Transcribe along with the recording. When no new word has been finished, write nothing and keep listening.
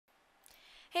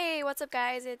Hey, what's up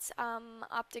guys? It's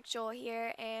OpTic Joel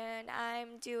here, and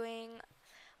I'm doing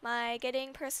my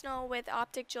Getting Personal with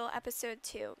OpTic Joel episode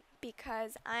 2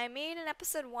 because I made an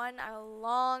episode 1 a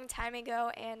long time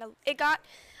ago and it got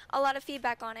a lot of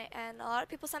feedback on it, and a lot of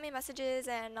people sent me messages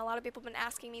and a lot of people have been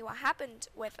asking me what happened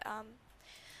with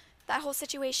that whole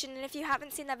situation. And if you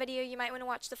haven't seen that video, you might want to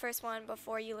watch the first one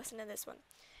before you listen to this one.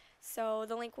 So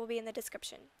the link will be in the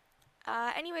description.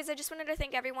 Anyways, I just wanted to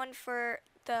thank everyone for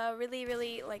the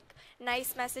really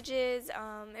nice messages.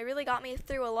 It really got me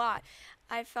through a lot.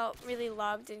 I felt really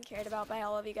loved and cared about by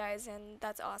all of you guys, and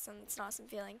that's awesome. It's an awesome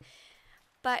feeling.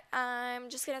 But I'm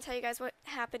just gonna tell you guys what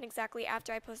happened exactly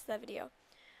after I posted that video.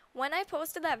 When I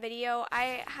posted that video,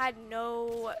 I had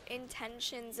no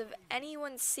intentions of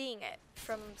anyone seeing it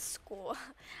from school.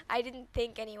 I didn't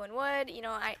think anyone would.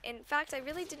 In fact, I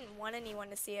really didn't want anyone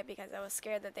to see it because I was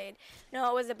scared that they'd know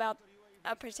it was about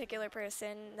a particular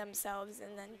person themselves,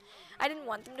 and then I didn't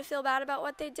want them to feel bad about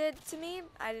what they did to me.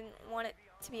 I didn't want it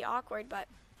to be awkward, but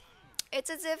it's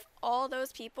as if all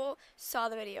those people saw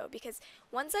the video, because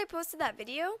once I posted that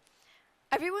video,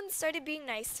 everyone started being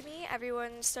nice to me.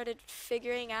 Everyone started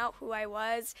figuring out who I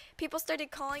was. People started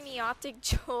calling me OpTic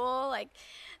Joel. Like,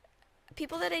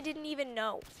 people that I didn't even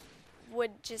know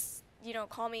would just,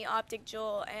 call me OpTic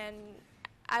Joel, and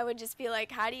I would just be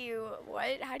like, how do you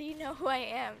know who I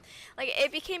am? Like,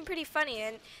 it became pretty funny,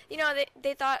 and,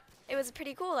 they thought it was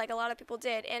pretty cool, like a lot of people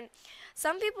did. And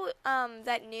some people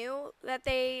that knew that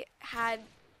they had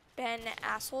been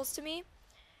assholes to me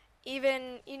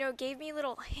even, gave me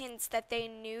little hints that they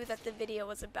knew that the video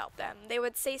was about them. They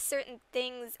would say certain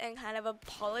things and kind of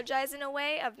apologize in a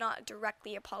way of not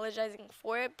directly apologizing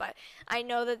for it, but I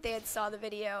know that they had saw the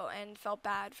video and felt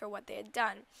bad for what they had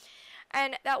done.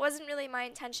 And that wasn't really my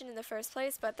intention in the first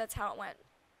place, but that's how it went.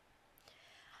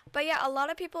 But yeah, a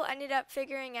lot of people ended up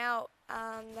figuring out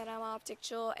that I'm OpTic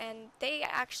Joel, and they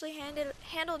actually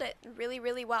handled it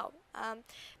really well.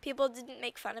 People didn't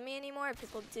make fun of me anymore.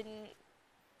 People didn't,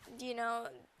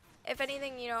 if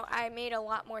anything, I made a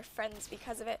lot more friends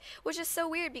because of it, which is so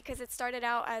weird because it started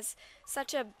out as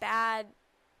such a bad,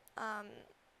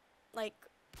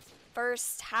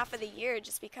 first half of the year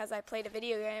just because I played a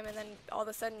video game, and then all of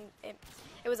a sudden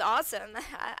it was awesome.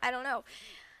 I don't know.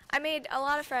 I made a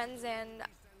lot of friends, and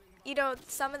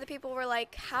some of the people were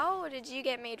like, how did you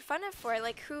get made fun of for?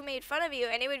 Like, who made fun of you?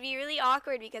 And it would be really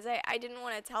awkward because I didn't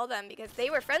want to tell them because they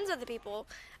were friends with the people.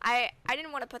 I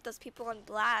didn't want to put those people on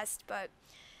blast, but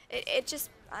it just,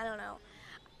 I don't know.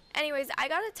 Anyways, I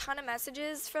got a ton of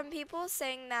messages from people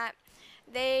saying that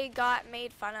they got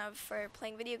made fun of for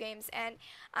playing video games, and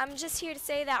I'm just here to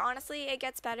say that honestly it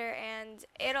gets better, and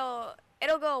it'll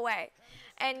go away.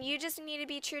 And you just need to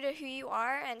be true to who you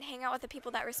are and hang out with the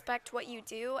people that respect what you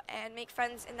do and make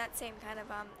friends in that same kind of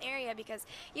area, because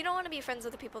you don't want to be friends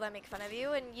with the people that make fun of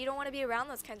you, and you don't want to be around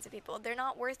those kinds of people. They're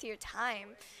not worth your time.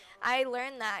 I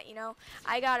learned that,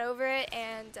 I got over it,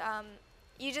 and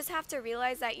you just have to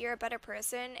realize that you're a better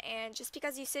person, and just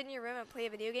because you sit in your room and play a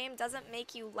video game doesn't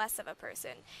make you less of a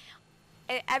person.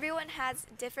 Everyone has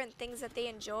different things that they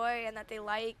enjoy and that they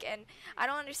like, and I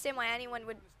don't understand why anyone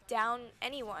would down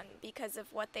anyone because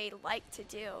of what they like to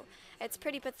do. It's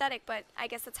pretty pathetic, but I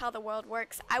guess that's how the world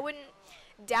works. I wouldn't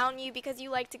down you because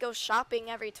you like to go shopping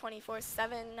every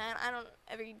 24/7. I don't,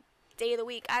 every day of the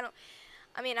week.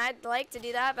 I mean, I'd like to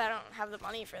do that, but I don't have the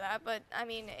money for that. But, I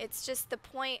mean, it's just the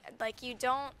point, like, you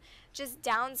don't just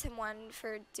down someone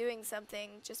for doing something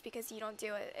just because you don't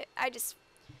do it. I just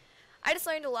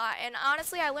learned a lot, and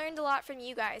honestly, I learned a lot from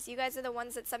you guys. You guys are the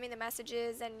ones that sent me the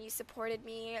messages, and you supported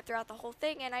me throughout the whole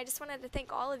thing, and I just wanted to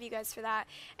thank all of you guys for that,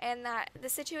 and that the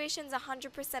situation's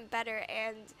 100% better,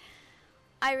 and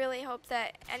I really hope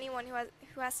that anyone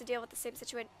who has to deal with the same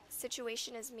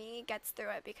situation as me gets through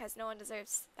it, because no one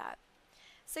deserves that.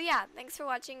 So yeah, thanks for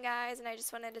watching, guys, and I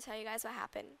just wanted to tell you guys what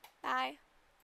happened. Bye.